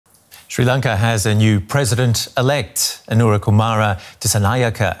Sri Lanka has a new president-elect. Anura Kumara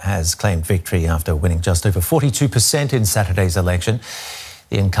Dissanayake has claimed victory after winning just over 42% in Saturday's election.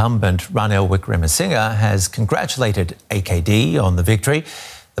 The incumbent Ranil Wickremesinghe has congratulated AKD on the victory.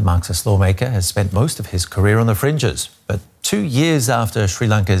 The Marxist lawmaker has spent most of his career on the fringes. But 2 years after Sri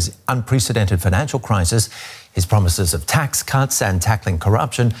Lanka's unprecedented financial crisis, his promises of tax cuts and tackling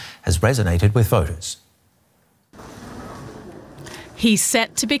corruption has resonated with voters. He's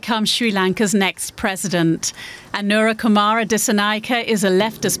set to become Sri Lanka's next president. Anura Kumara Dissanayake is a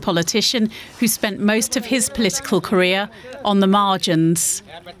leftist politician who spent most of his political career on the margins.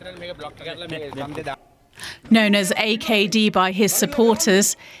 Known as AKD by his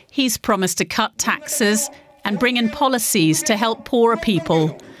supporters, he's promised to cut taxes and bring in policies to help poorer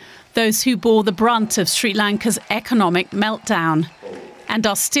people, those who bore the brunt of Sri Lanka's economic meltdown and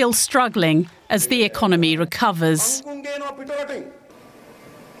are still struggling as the economy recovers.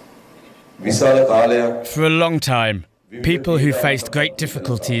 For a long time, people who faced great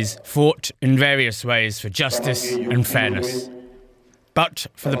difficulties fought in various ways for justice and fairness. But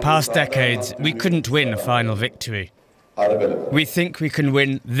for the past decades, we couldn't win a final victory. We think we can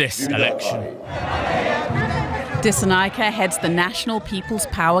win this election. Dissanayake heads the National People's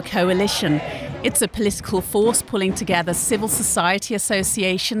Power Coalition. It's a political force pulling together civil society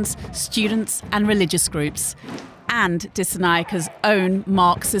associations, students and religious groups. And Dissanayake's own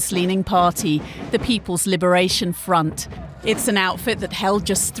Marxist-leaning party, the People's Liberation Front. It's an outfit that held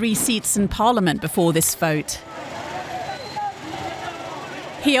just 3 seats in Parliament before this vote.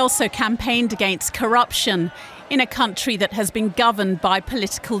 He also campaigned against corruption in a country that has been governed by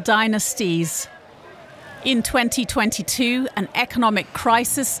political dynasties. In 2022, an economic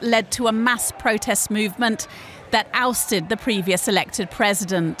crisis led to a mass protest movement that ousted the previous elected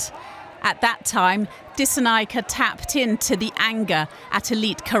president. At that time, Dissanayake tapped into the anger at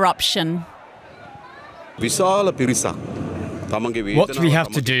elite corruption. What we have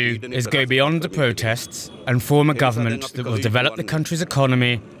to do is go beyond the protests and form a government that will develop the country's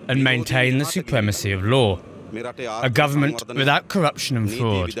economy and maintain the supremacy of law. A government without corruption and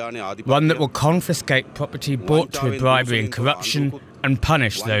fraud, one that will confiscate property bought with bribery and corruption and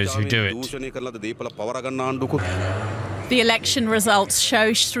punish those who do it. The election results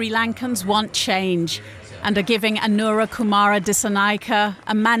show Sri Lankans want change and are giving Anura Kumara Dissanayake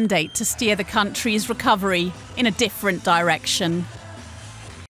a mandate to steer the country's recovery in a different direction.